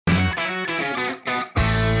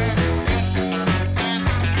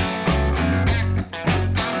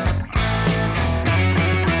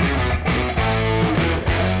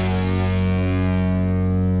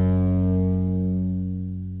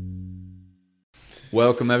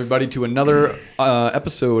Welcome, everybody, to another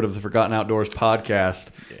episode of the Forgotten Outdoors podcast.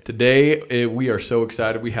 Today, we are so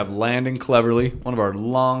excited. We have Landon Cleverly, one of our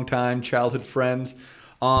longtime childhood friends,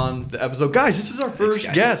 on the episode. Guys, this is our first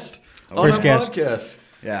guest on our podcast.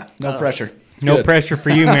 Yeah, no pressure. No pressure for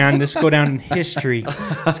you, man. This will go down in history.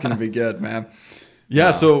 It's going to be good, man.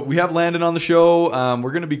 Yeah, so we have Landon on the show.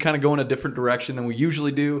 We're going to be kind of going a different direction than we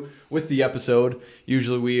usually do with the episode.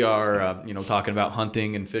 Usually we are, talking about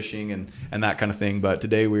hunting and fishing and that kind of thing. But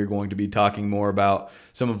today we're going to be talking more about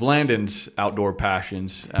some of Landon's outdoor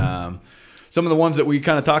passions. Some of the ones that we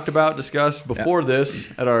kind of talked about, discussed before this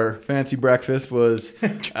at our fancy breakfast was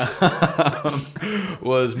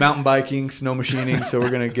mountain biking, snow machining. So we're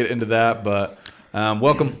going to get into that, but...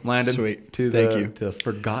 welcome, Landon, to the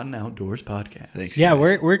Forgotten Outdoors podcast. Thanks, yeah,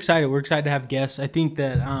 we're excited. We're excited to have guests. I think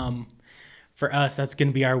that for us, that's going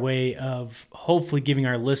to be our way of hopefully giving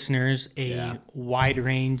our listeners a wide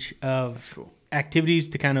range of activities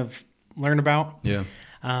to kind of learn about. Yeah.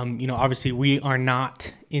 Obviously we are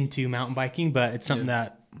not into mountain biking, but it's something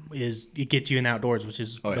that it gets you in the outdoors, which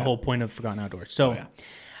is the whole point of Forgotten Outdoors. So.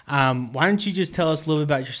 Why don't you just tell us a little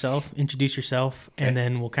bit about yourself, introduce yourself, and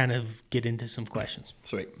then we'll kind of get into some questions.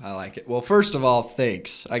 Sweet. I like it. Well, first of all,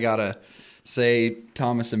 thanks. I got to say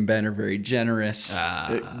Thomas and Ben are very generous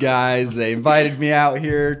guys. They invited me out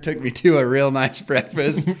here, took me to a real nice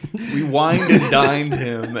breakfast. We wined and dined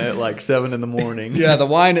him at like 7 in the morning. Yeah, the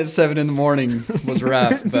wine at 7 in the morning was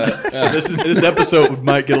rough. But so this episode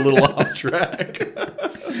might get a little off track.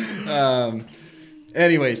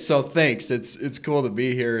 Anyway, so thanks. It's cool to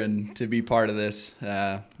be here and to be part of this.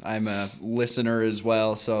 I'm a listener as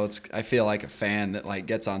well, so I feel like a fan that like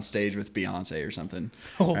gets on stage with Beyonce or something.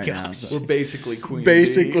 Oh right gosh, now, so. We're basically Queen.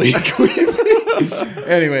 Basically Queen.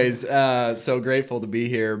 Anyways, so grateful to be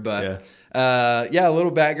here. But a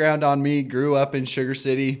little background on me. Grew up in Sugar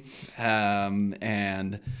City,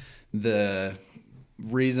 and the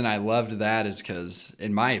reason I loved that is because,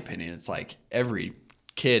 in my opinion, it's like every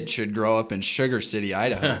kid should grow up in Sugar City,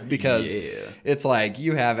 Idaho, because it's like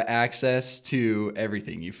you have access to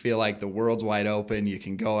everything. You feel like the world's wide open. You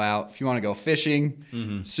can go out. If you want to go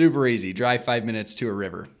fishing, super easy. Drive 5 minutes to a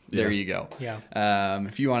river. There you go. Yeah.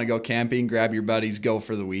 If you want to go camping, grab your buddies, go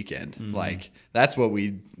for the weekend. Like, that's what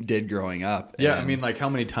we did growing up. Yeah, and, I mean, like, how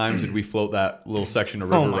many times did we float that little section of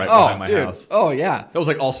river behind my house? Oh, yeah. That was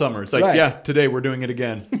like all summer. It's like, today we're doing it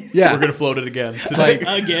again. Yeah. We're going to float it again. It's like,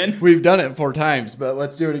 again. We've done it 4 times, but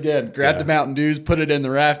let's do it again. Grab the Mountain Dews, put it in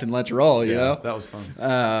the raft, and let's roll, you know? That was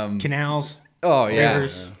fun. Canals. Oh, yeah.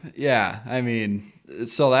 Rivers. Yeah, I mean...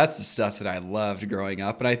 So that's the stuff that I loved growing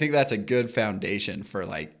up. And I think that's a good foundation for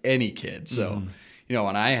like any kid. So,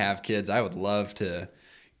 when I have kids, I would love to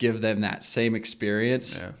give them that same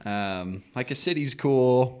experience. Yeah. Like a city's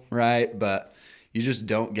cool, right? But you just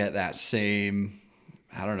don't get that same,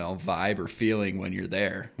 vibe or feeling when you're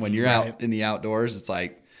there. When you're out in the outdoors, it's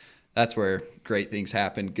like, that's where great things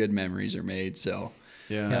happen. Good memories are made. So,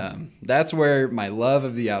 that's where my love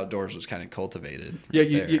of the outdoors was kind of cultivated.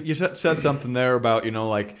 You said something there about,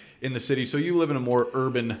 like in the city. So you live in a more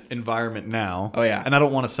urban environment now. Oh, yeah. And I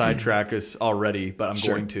don't want to sidetrack us already, but I'm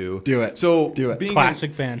going to. Do it. So do it.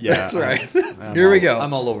 Classic band. Yeah, that's right. Here we go.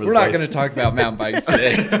 I'm all over the We're place. not going to talk about mountain bikes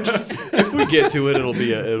today. If we get to it, it'll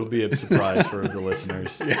be a surprise for the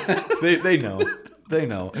listeners. Yeah. They know. They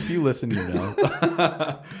know. If you listen, you know.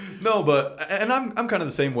 No, and I'm kind of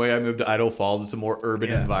the same way. I moved to Idaho Falls. It's a more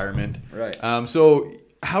urban environment. Right. So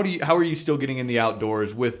how are you still getting in the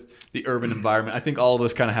outdoors with the urban environment? I think all of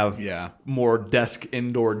us kind of have more desk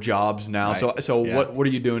indoor jobs now. Right. So what are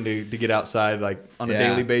you doing to get outside, like on a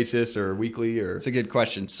daily basis or weekly? Or it's a good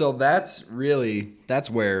question. So that's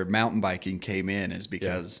where mountain biking came in, is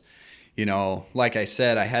because like I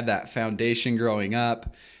said, I had that foundation growing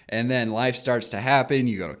up. And then life starts to happen.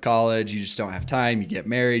 You go to college. You just don't have time. You get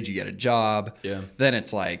married. You get a job. Yeah. Then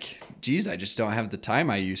it's like, geez, I just don't have the time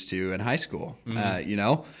I used to in high school.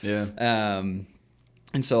 Yeah. And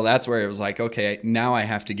so that's where it was like, okay, now I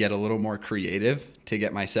have to get a little more creative to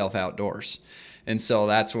get myself outdoors. And so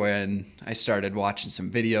that's when I started watching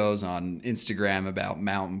some videos on Instagram about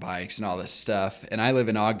mountain bikes and all this stuff. And I live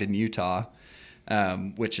in Ogden, Utah,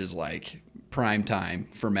 which is like prime time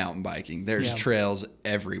for mountain biking. There's trails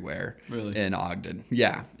everywhere in Ogden.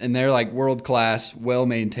 Yeah. And they're like world class, well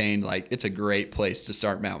maintained. Like, it's a great place to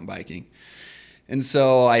start mountain biking. And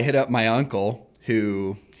so I hit up my uncle,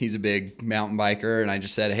 he's a big mountain biker, and I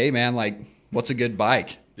just said, hey man, like, what's a good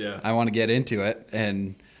bike? Yeah. I want to get into it.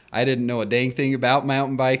 And I didn't know a dang thing about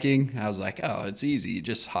mountain biking. I was like, oh, it's easy. You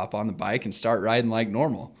just hop on the bike and start riding like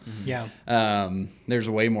normal. Yeah. There's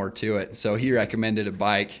way more to it. So he recommended a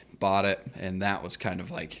bike, bought it, and that was kind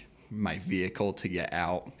of like my vehicle to get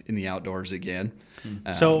out in the outdoors again.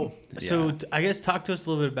 So Yeah. I guess talk to us a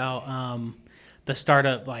little bit about the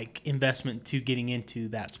startup like investment to getting into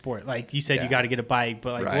that sport. Like you said, Yeah. you got to get a bike,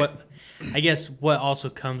 but like Right. what also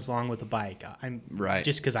comes along with a bike? I'm Right.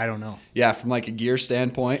 just because I don't know. Yeah, from like a gear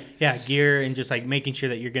standpoint. Yeah, gear and just like making sure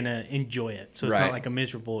that you're gonna enjoy it, so it's Right. not like a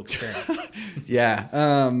miserable experience.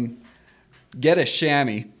 Yeah. Get a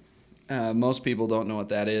chamois. Most people don't know what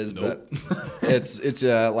that is, Nope. but it's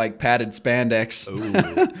like padded spandex.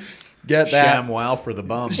 Ooh. Get that. Sham wow for the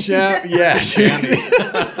bum. Yeah.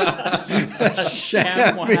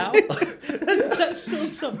 Damn, wow. That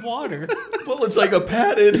soaks up water. Well, it's like a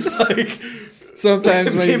padded, like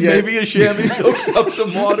Sometimes when you get, maybe a chamois soaks up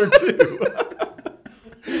some water too.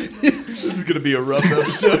 This is gonna be a rough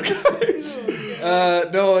episode, guys.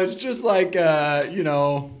 no, it's just like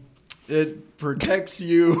it protects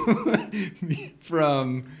you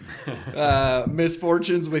from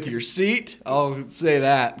misfortunes with your seat. I'll say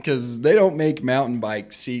that because they don't make mountain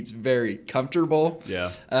bike seats very comfortable.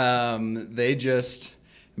 Yeah. They just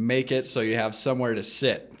make it so you have somewhere to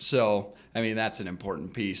sit. So I mean that's an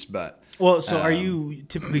important piece, but. Well, so are you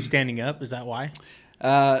typically standing up? Is that why?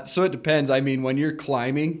 So it depends. I mean, when you're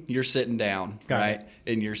climbing, you're sitting down, Got right? it.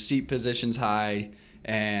 And your seat position's high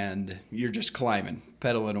and you're just climbing,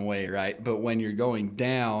 pedaling away, right? But when you're going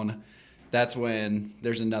down, that's when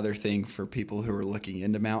there's another thing for people who are looking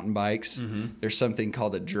into mountain bikes. Mm-hmm. There's something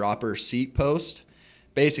called a dropper seat post.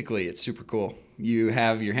 Basically, it's super cool. You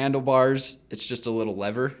have your handlebars. It's just a little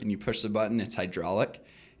lever and you push the button. It's hydraulic.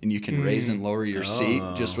 And you can raise and lower your seat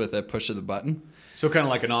just with a push of the button. So kind of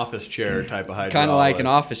like an office chair type of hydraulic. Kind of like an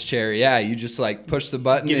office chair, yeah. You just like push the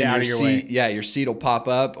button Get it and out your of your seat, way. yeah, your seat will pop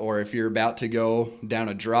up. Or if you're about to go down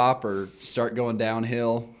a drop or start going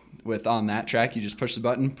downhill on that track, you just push the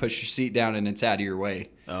button, push your seat down, and it's out of your way.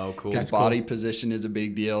 Oh, cool. Because body position is a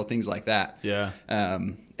big deal, things like that. Yeah.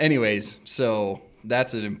 Anyways, so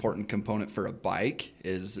that's an important component for a bike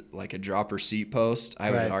is like a dropper seat post.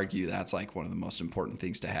 I Right. would argue that's like one of the most important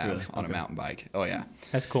things to have Really? on a mountain bike. Oh yeah.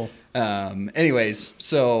 That's cool. Anyways,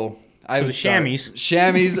 so I So would the start- chamois.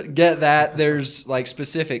 Chamois, get that. There's like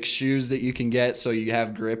specific shoes that you can get so you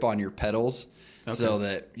have grip on your pedals, so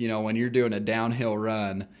that when you're doing a downhill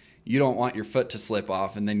run, you don't want your foot to slip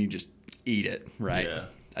off and then you just eat it, right? Yeah.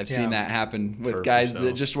 I've Yeah. seen that happen with Turf guys yourself.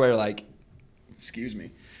 that just wear like, excuse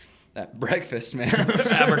me, that breakfast, man.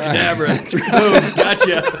 Abracadabra. Boom.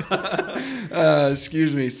 Gotcha.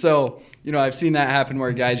 Excuse me. So, I've seen that happen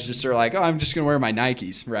where guys just are like, oh, I'm just going to wear my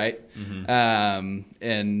Nikes, right?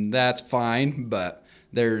 And that's fine, but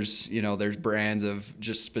there's brands of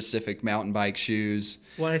just specific mountain bike shoes.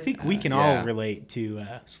 Well, I think we can yeah. all relate to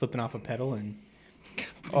slipping off a pedal and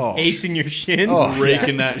Oh, acing your shin. Oh,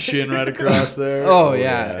 Raking that shin right across there. Oh,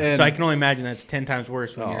 yeah. And- So I can only imagine that's 10 times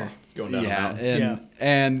worse when you're. Going down a yeah, mountain.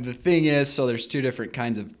 and the thing is, so there's two different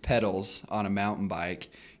kinds of pedals on a mountain bike.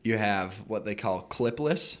 You have what they call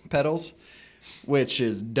clipless pedals, which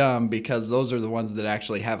is dumb because those are the ones that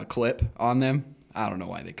actually have a clip on them. I don't know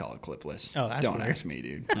why they call it clipless. Oh, that's Don't weird. ask me,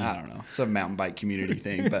 dude. I don't know. Some mountain bike community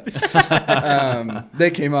thing, but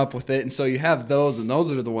they came up with it. And so you have those, and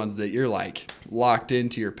those are the ones that you're like locked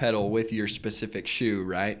into your pedal with your specific shoe,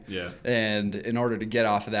 right? Yeah. And in order to get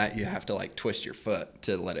off of that, you have to like twist your foot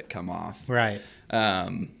to let it come off. Right.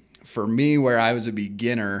 For me, where I was a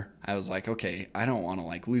beginner, I was like, okay, I don't want to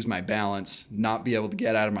like lose my balance, not be able to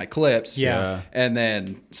get out of my clips, Yeah. and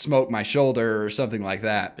then smoke my shoulder or something like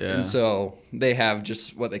that. Yeah. And so they have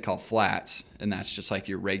just what they call flats, and that's just like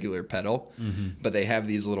your regular pedal, but they have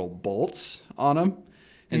these little bolts on them,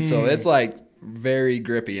 and so it's like very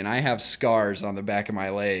grippy, and I have scars on the back of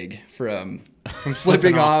my leg from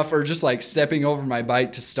slipping off or just like stepping over my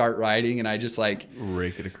bike to start riding, and I just like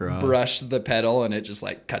Rake it across. brush the pedal and it just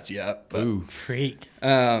like cuts you up. But Ooh. Freak.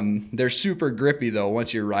 they're super grippy though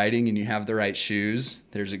once you're riding and you have the right shoes.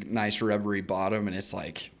 There's a nice rubbery bottom and it's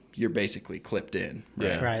like you're basically clipped in. Right.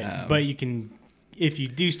 Yeah. Right. But you can, if you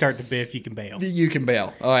do start to biff, you can bail. You can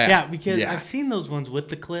bail. Oh yeah. Yeah, because yeah. I've seen those ones with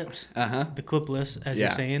the clips, Uh-huh. the clipless, as Yeah.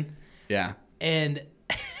 you're saying. Yeah. And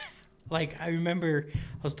like I remember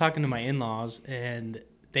I was talking to my in-laws and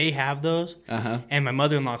they have those. Uh-huh. And my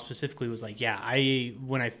mother-in-law specifically was like, yeah,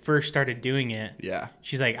 when I first started doing it, Yeah.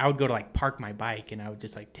 she's like, I would go to like park my bike and I would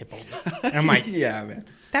just like tip over. And I'm like, yeah, man.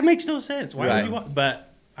 that makes no sense. Why Right. would you want?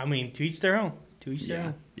 But I mean, to each their own. To each their Yeah.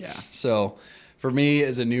 own. Yeah. So for me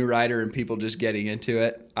as a new rider and people just getting into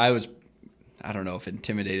it, I don't know if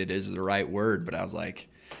intimidated is the right word, but I was like,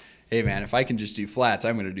 hey man, if I can just do flats,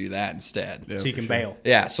 I'm going to do that instead. So you can bail.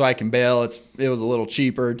 Yeah, so I can bail. It was a little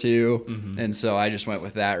cheaper too, and so I just went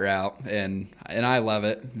with that route, and I love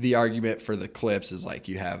it. The argument for the clips is like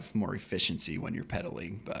you have more efficiency when you're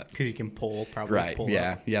pedaling, but because you can pull probably. right, pull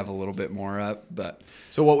yeah, up. you have a little bit more up. But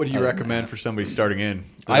So what would you recommend for somebody starting in?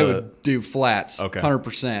 I would do flats. Okay.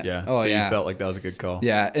 100%. Yeah. Oh so yeah. You felt like that was a good call.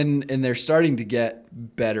 Yeah, and they're starting to get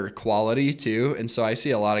better quality too, and so I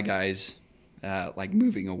see a lot of guys like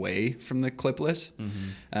moving away from the clipless.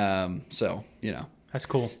 So That's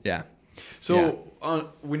cool. yeah. So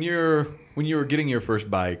when you were getting your first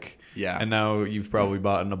bike, Yeah. and now you've probably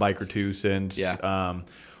bought a bike or two since. Yeah.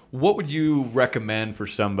 What would you recommend for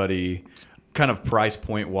somebody, kind of price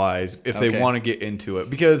point wise, if they Okay. want to get into it?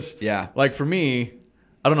 Because Yeah. like for me,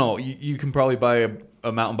 I don't know. You can probably buy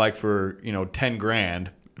a mountain bike for $10,000.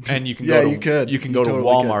 And you can Yeah, go to you could. You can You go to totally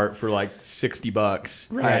Walmart for like $60.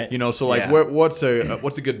 Right. So like Yeah. what's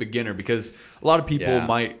a good beginner? Because a lot of people Yeah.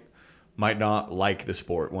 might not like the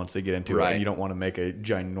sport once they get into it, Right. and you don't want to make a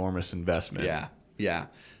ginormous investment. Yeah.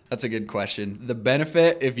 That's a good question. The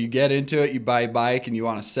benefit, if you get into it, you buy a bike and you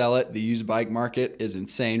want to sell it, the used bike market is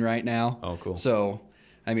insane right now. Oh, cool. So,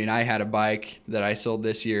 I mean, I had a bike that I sold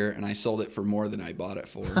this year, and I sold it for more than I bought it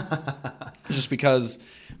for. Just because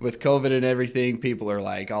with COVID and everything, people are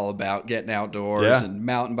like all about getting outdoors, Yeah. and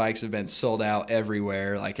mountain bikes have been sold out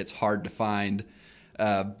everywhere. Like, it's hard to find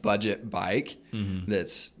a budget bike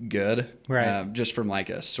that's good. Right. Just from like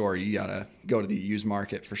a store, you got to go to the used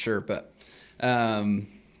market for sure. But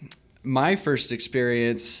my first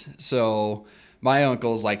experience, so my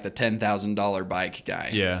uncle's like the $10,000 bike guy.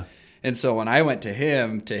 Yeah. And so when I went to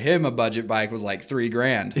him a budget bike was like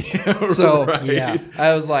 $3,000. So Right. Yeah.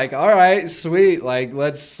 I was like, all right, sweet. Like,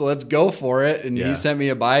 let's go for it. And Yeah. he sent me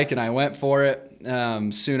a bike and I went for it.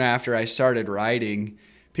 Soon after I started riding,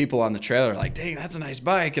 people on the trail are like, dang, that's a nice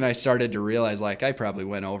bike. And I started to realize like I probably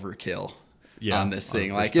went overkill on this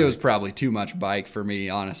thing. Like it was probably too much bike for me,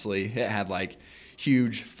 honestly. It had like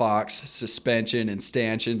huge Fox suspension and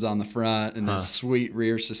stanchions on the front and this sweet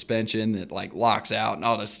rear suspension that like locks out and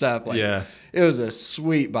all this stuff. Like Yeah. it was a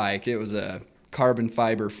sweet bike. It was a carbon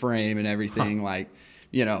fiber frame and everything, like,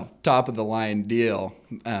 top of the line deal.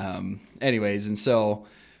 Anyways, and so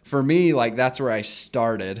for me, like that's where I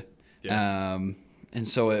started. Yeah. And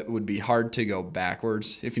so it would be hard to go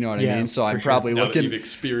backwards, if you know what I Yeah, mean. So for I'm sure. probably Now that looking you've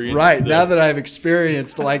experienced right the- now that I've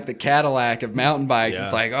experienced like the Cadillac of mountain bikes. Yeah.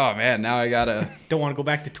 It's like, oh man, now I gotta. Don't want to go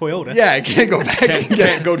back to Toyota. Yeah, I can't go back. and get,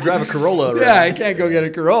 Can't go drive a Corolla. Right? yeah, I can't go get a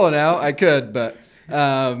Corolla now. I could, but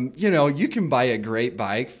you can buy a great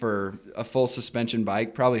bike for a full suspension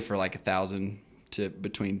bike, probably for like $1,000 to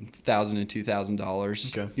between $1,000 and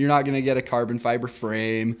 $2,000. Okay. You're not gonna get a carbon fiber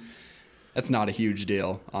frame. That's not a huge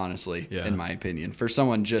deal, honestly, in my opinion. For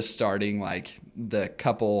someone just starting, like the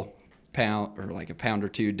couple pound or like a pound or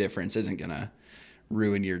two difference isn't gonna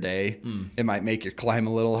ruin your day. It might make your climb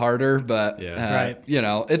a little harder, but Right.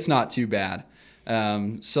 it's not too bad.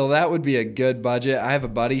 So that would be a good budget. I have a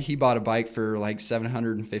buddy, he bought a bike for like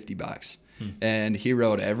 $750 and he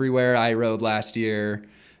rode everywhere I rode last year.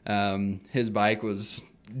 His bike was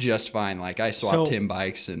just fine. Like I swapped him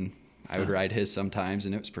bikes and I would ride his sometimes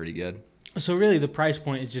and it was pretty good. So really, the price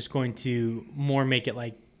point is just going to more make it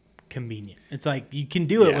like convenient. It's like you can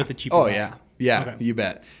do it with a cheaper. Oh bike. yeah, Okay. you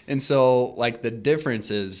bet. And so like the difference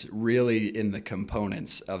is really in the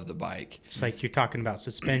components of the bike. It's like you're talking about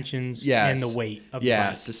suspensions Yes. and the weight of the Yeah,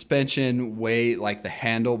 bike. suspension, weight, like the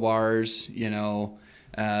handlebars,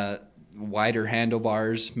 wider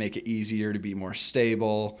handlebars make it easier to be more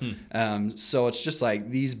stable. So it's just like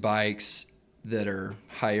these bikes that are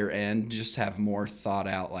higher end just have more thought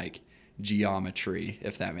out like geometry,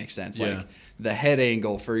 if that makes sense. Yeah. Like the head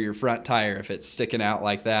angle for your front tire, if it's sticking out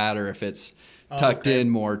like that or if it's tucked in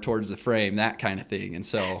more towards the frame, that kind of thing. And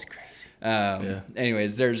so That's crazy.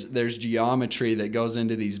 anyways, there's geometry that goes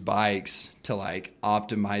into these bikes to like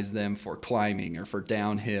optimize them for climbing or for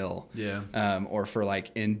downhill, or for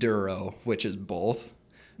like enduro, which is both.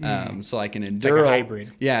 So like an enduro, like a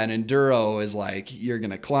hybrid. Yeah, an enduro is like you're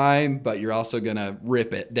gonna climb, but you're also gonna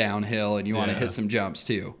rip it downhill, and you want to hit some jumps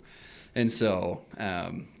too. And so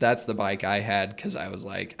that's the bike I had because I was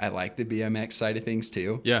like, I like the BMX side of things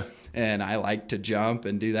too. Yeah. And I like to jump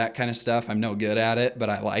and do that kind of stuff. I'm no good at it, but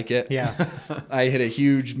I like it. Yeah. I hit a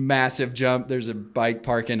huge, massive jump. There's a bike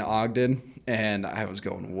park in Ogden, and I was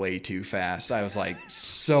going way too fast. I was like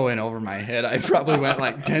so in over my head. I probably went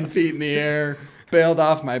like 10 feet in the air, bailed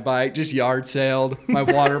off my bike, just yard sailed. My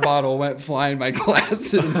water bottle went flying. My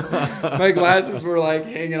glasses were like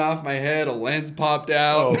hanging off my head. A lens popped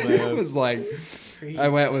out. Oh, man. It was like, I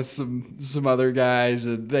went with some other guys,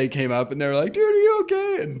 and they came up and they were like, "Dude, are you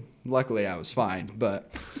okay?" And luckily, I was fine.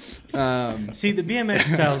 But see, the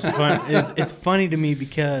BMX style is fun. It's funny to me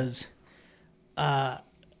because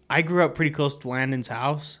I grew up pretty close to Landon's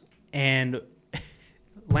house, and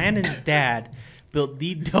Landon's dad built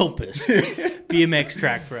the dopest BMX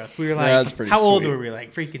track for us. We were like, how old were we?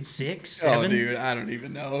 Like freaking 6, 7? Oh, dude, I don't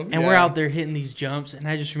even know. And we're out there hitting these jumps, and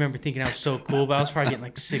I just remember thinking I was so cool, but I was probably getting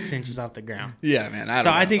like 6 inches off the ground. Yeah, man.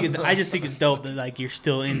 I just think it's dope that like you're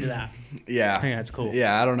still into that. Yeah. I think that's cool.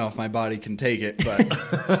 Yeah, I don't know if my body can take it,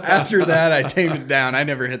 but after that, I tamed it down. I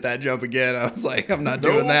never hit that jump again. I was like, I'm not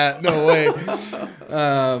doing that. No way.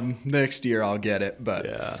 Next year I'll get it, but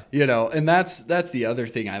and that's the other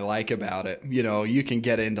thing I like about it. You can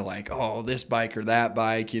get into like, oh, this bike or that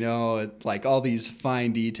bike, like all these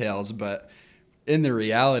fine details, but in the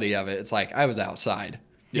reality of it, it's like I was outside.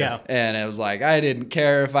 Yeah. And it was like I didn't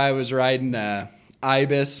care if I was riding a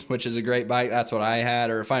Ibis, which is a great bike. That's what I had.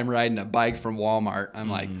 Or if I'm riding a bike from Walmart, I'm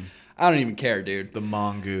like, I don't even care, dude. The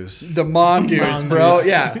mongoose. The mongoose, bro.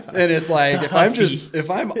 Yeah. And it's like if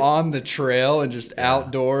I'm on the trail and just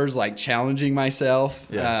outdoors, like challenging myself,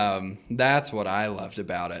 that's what I loved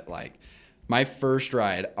about it. Like my first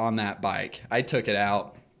ride on that bike, I took it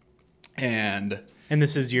out and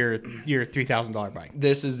this is your $3,000 bike.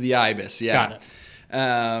 This is the Ibis, yeah. Got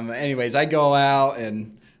it. Anyways, I go out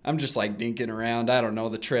and I'm just like dinking around. I don't know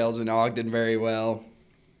the trails in Ogden very well.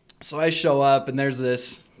 So I show up and there's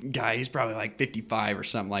this guy. He's probably like 55 or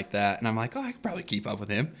something like that. And I'm like, oh, I could probably keep up with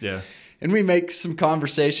him. Yeah. And we make some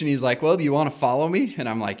conversation. He's like, well, do you want to follow me? And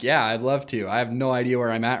I'm like, yeah, I'd love to. I have no idea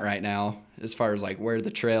where I'm at right now as far as like where the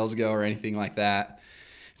trails go or anything like that.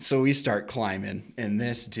 So we start climbing, and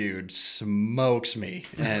this dude smokes me,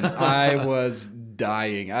 and I was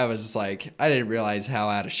dying. I was just like, I didn't realize how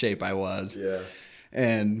out of shape I was. Yeah.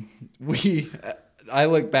 And I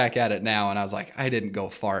look back at it now, and I was like, I didn't go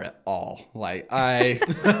far at all. Like, I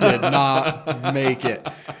did not make it.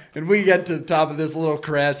 And we get to the top of this little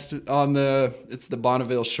crest it's the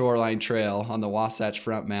Bonneville Shoreline Trail on the Wasatch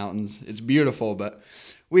Front Mountains. It's beautiful, but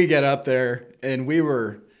we get up there, and we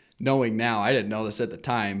were... Knowing now, I didn't know this at the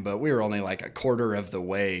time, but we were only like a quarter of the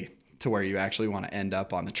way to where you actually want to end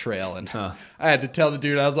up on the trail. And I had to tell the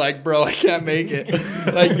dude, I was like, bro, I can't make it.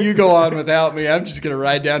 Like, you go on without me. I'm just going to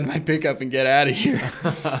ride down to my pickup and get out of here.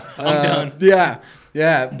 I'm done. Yeah.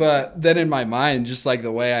 Yeah. But then in my mind, just like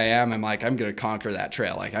the way I am, I'm like, I'm going to conquer that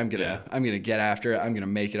trail. Like, I'm going to get after it. I'm going to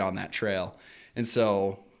make it on that trail. And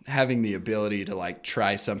so having the ability to like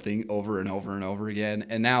try something over and over and over again.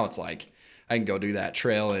 And now it's like, I can go do that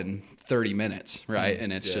trail in 30 minutes, right?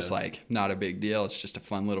 And it's just like not a big deal. It's just a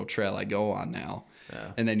fun little trail I go on now.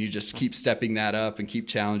 Yeah. And then you just keep stepping that up and keep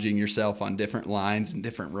challenging yourself on different lines and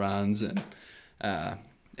different runs. And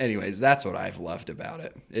anyways, that's what I've loved about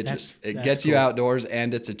it. It gets you outdoors,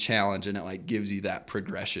 and it's a challenge, and it like gives you that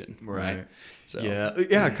progression, right? So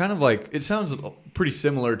yeah, kind of like it sounds pretty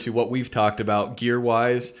similar to what we've talked about gear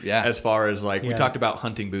wise. Yeah. As far as like we talked about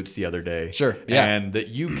hunting boots the other day. Sure. Yeah. And that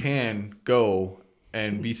you can go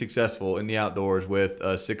and be successful in the outdoors with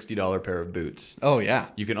a $60 pair of boots. Oh yeah.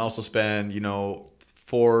 You can also spend,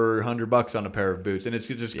 $400 on a pair of boots, and it's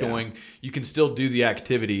just going. You can still do the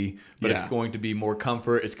activity, but it's going to be more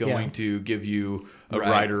comfort. It's going to give you a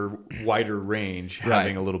wider range,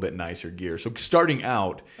 having a little bit nicer gear. So starting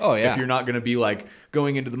out, if you're not going to be like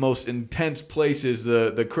going into the most intense places,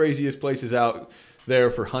 the craziest places out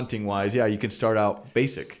there for hunting wise, you can start out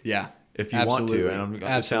basic. Yeah. If you want to, and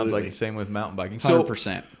it sounds like the same with mountain biking.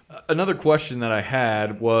 100%. So another question that I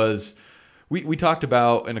had was. We talked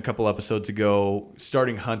about in a couple episodes ago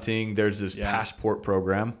starting hunting. There's this passport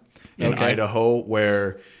program in Idaho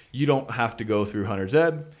where you don't have to go through Hunter's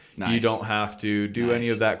Ed. Nice. You don't have to do any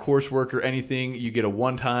of that coursework or anything. You get a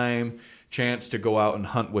one-time chance to go out and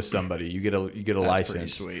hunt with somebody. You get a license. Pretty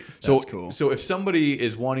sweet. That's cool. So if somebody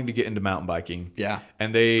is wanting to get into mountain biking,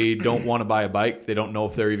 and they don't want to buy a bike, they don't know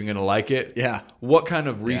if they're even going to like it. Yeah. What kind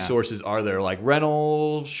of resources are there? Like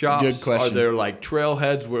rental shops? Good question. Are there like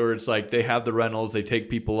trailheads where it's like they have the rentals, they take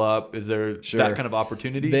people up? Is there that kind of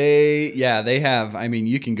opportunity? They have. I mean,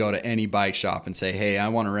 you can go to any bike shop and say, "Hey, I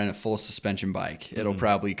want to rent a full suspension bike." It'll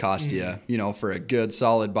probably cost you, for a good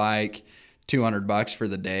solid bike, $200 for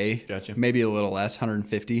the day. Gotcha. Maybe a little less,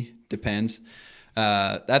 150, depends.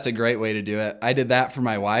 That's a great way to do it. I did that for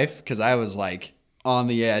my wife because I was like on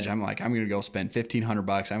the edge. I'm like, I'm going to go spend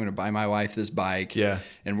 $1,500. I'm going to buy my wife this bike. Yeah.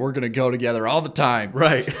 And we're going to go together all the time.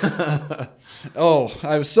 Right. Oh,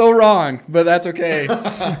 I was so wrong, but that's okay.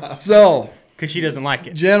 So Because she doesn't like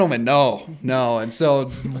it. Gentlemen, no. And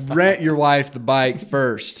so rent your wife the bike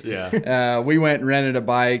first. Yeah. We went and rented a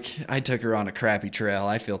bike. I took her on a crappy trail.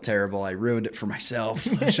 I feel terrible. I ruined it for myself.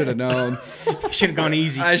 I should have known. Should have gone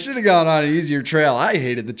easy. I should have gone on an easier trail. I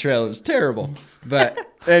hated the trail. It was terrible. But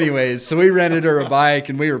anyways, so we rented her a bike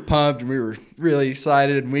and we were pumped and we were really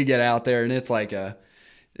excited, and we get out there and it's like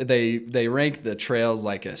they rank the trails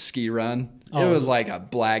like a ski run. It was like a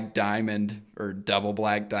black diamond or double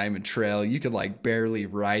black diamond trail. You could like barely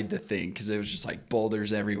ride the thing because it was just like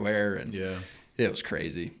boulders everywhere, and it was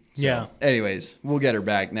crazy. So, anyways, we'll get her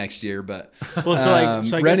back next year, but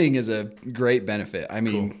renting is a great benefit. I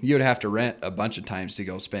mean, you would have to rent a bunch of times to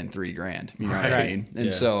go spend $3,000. You know what I mean?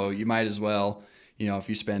 And so you might as well, if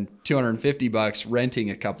you spend $250 renting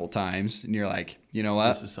a couple times and you're like, you know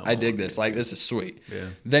what, I dig this. Like, this is sweet. Yeah.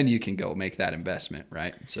 Then you can go make that investment,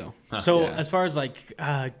 right? So as far as like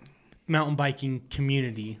mountain biking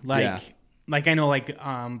community, like I know, like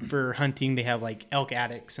for hunting, they have like elk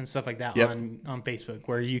addicts and stuff like that on Facebook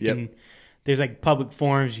where you can. There's like public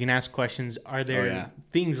forums. You can ask questions. Are there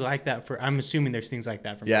things like that for? I'm assuming there's things like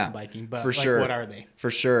that for mountain biking, but for sure. What are they?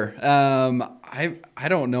 For sure. I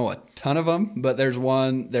don't know a ton of them, but there's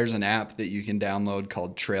an app that you can download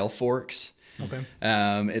called Trail Forks. Okay.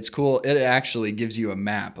 It's cool. It actually gives you a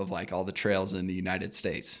map of like all the trails in the United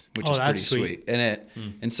States, which is pretty sweet.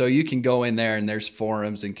 And so you can go in there and there's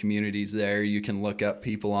forums and communities there. You can look up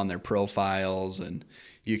people on their profiles and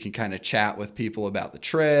you can kind of chat with people about the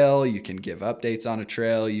trail. You can give updates on a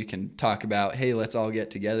trail. You can talk about, hey, let's all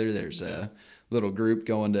get together. There's a little group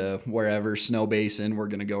going to wherever, Snow Basin. We're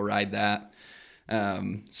going to go ride that.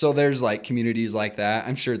 So there's like communities like that.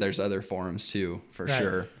 I'm sure there's other forums too, for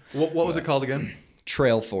sure. What was it called again?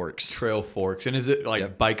 Trail Forks. Trail Forks. And is it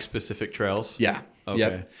like bike-specific trails? Yeah. Okay.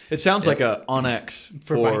 Yep. It sounds like a OnX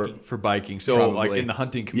for biking. So Probably. like in the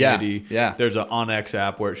hunting community, there's an OnX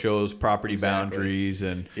app where it shows property boundaries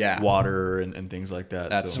and water and things like that.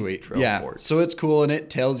 That's sweet. Trail Forks. So it's cool, and it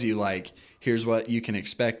tells you like, here's what you can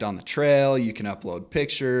expect on the trail. You can upload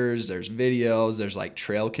pictures. There's videos. There's like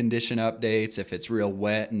trail condition updates if it's real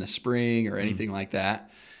wet in the spring or anything like that.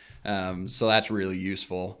 So that's really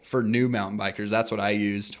useful for new mountain bikers. That's what I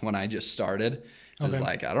used when I just started. It's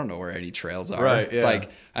like, I don't know where any trails are. Right, It's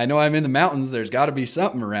like, I know I'm in the mountains. There's got to be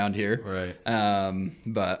something around here. Right.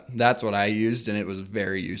 But that's what I used, and it was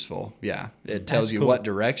very useful. Yeah. It tells you what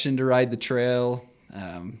direction to ride the trail.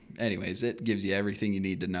 Anyways, it gives you everything you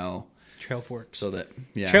need to know. Trail Forks. So that,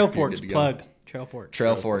 Trail Forks, plug. Trail Forks.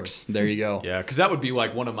 Trail Forks. There you go. Yeah, because that would be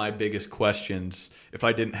like one of my biggest questions if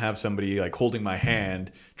I didn't have somebody like holding my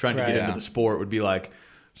hand trying to get into the sport would be like,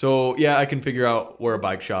 so yeah, I can figure out where a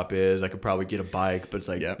bike shop is. I could probably get a bike, but it's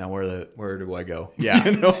like, now where do I go? Yeah.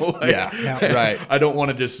 Right. I don't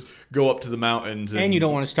want to just go up to the mountains. And you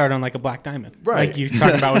don't want to start on like a black diamond. Right. Like you're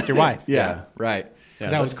talking about with your wife. Right. Yeah,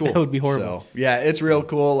 that's cool. That would be horrible. So, yeah, it's real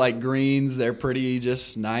cool. Like greens, they're pretty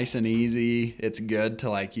just nice and easy. It's good to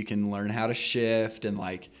like, you can learn how to shift and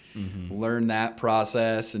like learn that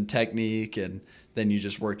process and technique. And then you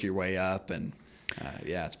just work your way up and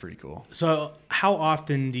it's pretty cool. So how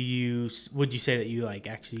often would you say that you like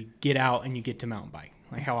actually get out and you get to mountain bike?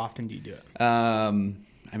 Like how often do you do it? I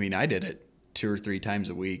mean, I did it 2 or 3 times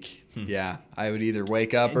a week. Yeah. I would either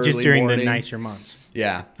wake up early just during morning. the nicer months.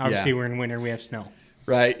 Yeah. Obviously we're in winter, we have snow.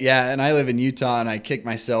 Right, yeah, and I live in Utah, and I kick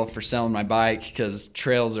myself for selling my bike because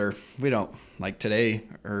trails we don't, like today,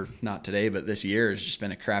 or not today, but this year has just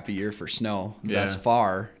been a crappy year for snow thus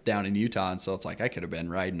far down in Utah, and so it's like I could have been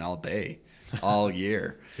riding all day, all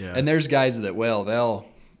year. And there's guys that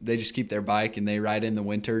they just keep their bike and they ride in the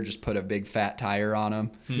winter, just put a big fat tire on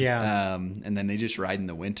them. Yeah. And then they just ride in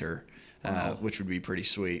the winter, which would be pretty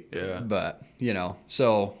sweet. Yeah. But,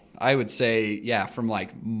 so I would say, from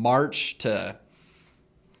like March to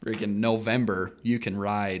freaking November, you can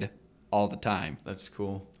ride all the time. That's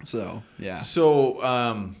cool. So, yeah.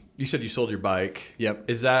 So, you said you sold your bike. Yep.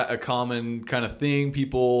 Is that a common kind of thing?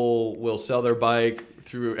 People will sell their bike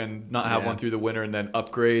through and not have one through the winter and then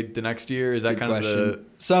upgrade the next year? Is that kind of the...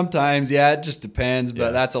 Sometimes, it just depends,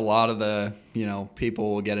 but that's a lot of the,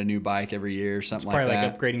 people will get a new bike every year or something like that. It's probably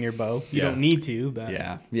like upgrading your bow. You don't need to, but...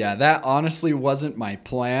 Yeah, that honestly wasn't my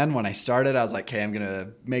plan. When I started, I was like, hey, I'm going to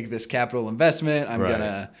make this capital investment. I'm going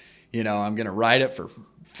to, I'm going to ride it for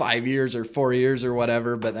 5 years or 4 years or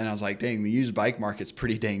whatever. But then I was like, dang, the used bike market's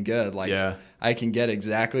pretty dang good. Like, I can get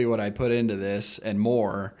exactly what I put into this and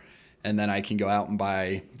more. And then I can go out and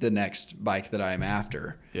buy the next bike that I'm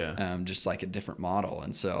after. Just like a different model.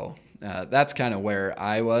 And so that's kind of where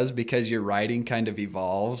I was, because your riding kind of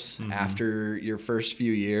evolves after your first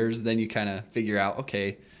few years. Then you kind of figure out,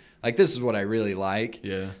 okay, like this is what I really like.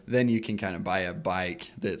 Yeah. Then you can kind of buy a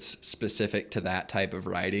bike that's specific to that type of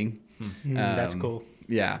riding. That's cool.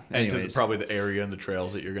 Yeah. And Anyways. to probably the area and the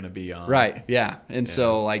trails that you're going to be on. Right. Yeah. And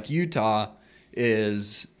so like Utah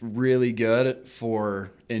is really good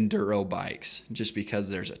for enduro bikes just because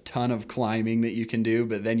there's a ton of climbing that you can do,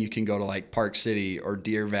 but then you can go to like Park City or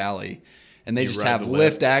Deer Valley and they just have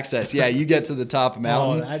lift access. Yeah, you get to the top of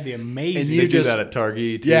mountain. Oh, that'd be amazing. And They do that at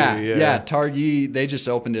Targhee too. Yeah, Targhee, they just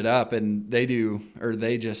opened it up and they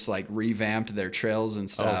just like revamped their trails and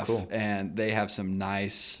stuff. cool. And they have some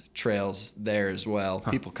nice trails there as well.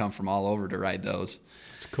 People come from all over to ride those.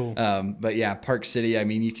 It's cool. But yeah, Park City, I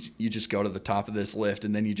mean, you just go to the top of this lift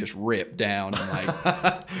and then you just rip down and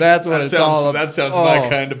like that's what it's all about. That sounds my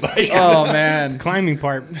kind of bike. Oh man. Climbing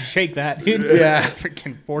part, shake that, dude. Yeah.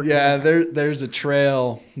 Freaking fork. Yeah, there's a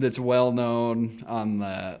trail that's well known on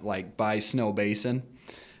the like by Snow Basin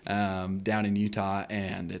down in Utah,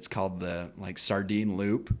 and it's called the like Sardine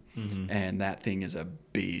Loop, and that thing is a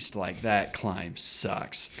beast. Like that climb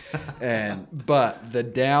sucks, but the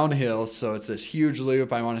downhill, so it's this huge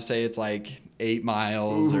loop. I want to say it's like 8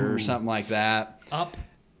 miles or something like that. Up.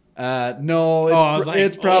 No,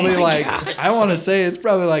 it's probably I want to say it's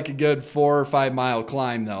probably like a good 4 or 5 mile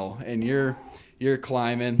climb though, and you're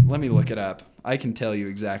climbing. Let me look it up. I can tell you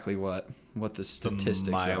exactly what the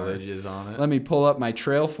statistics mileage are. is on it. Let me pull up my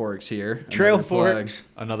Trail Forks here. Trail Forks.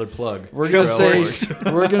 Another plug. We're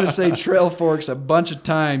gonna say Trail Forks a bunch of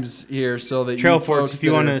times here so that Trail you Forks, folks if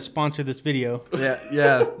you want to sponsor this video.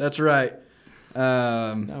 Yeah, that's right.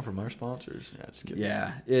 Now from our sponsors. Yeah, just kidding.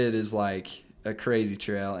 Yeah, it is like a crazy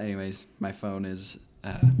trail. Anyways, my phone is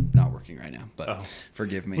not working right now, but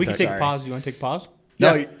forgive me. We can take Sorry. pause. You want to take pause?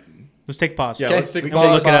 No, Yeah. Let's take pause. Yeah, okay, let's take we a can pause.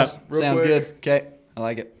 We'll look it pause. up. Real Sounds quick. good. Okay, I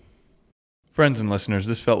like it. Friends and listeners,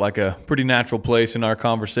 this felt like a pretty natural place in our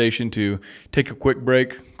conversation to take a quick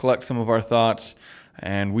break, collect some of our thoughts,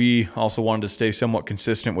 and we also wanted to stay somewhat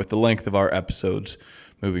consistent with the length of our episodes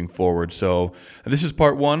moving forward. So this is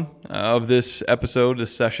part 1 of this episode,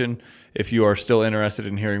 this session. If you are still interested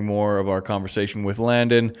in hearing more of our conversation with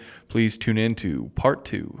Landon, please tune in to part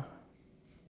 2.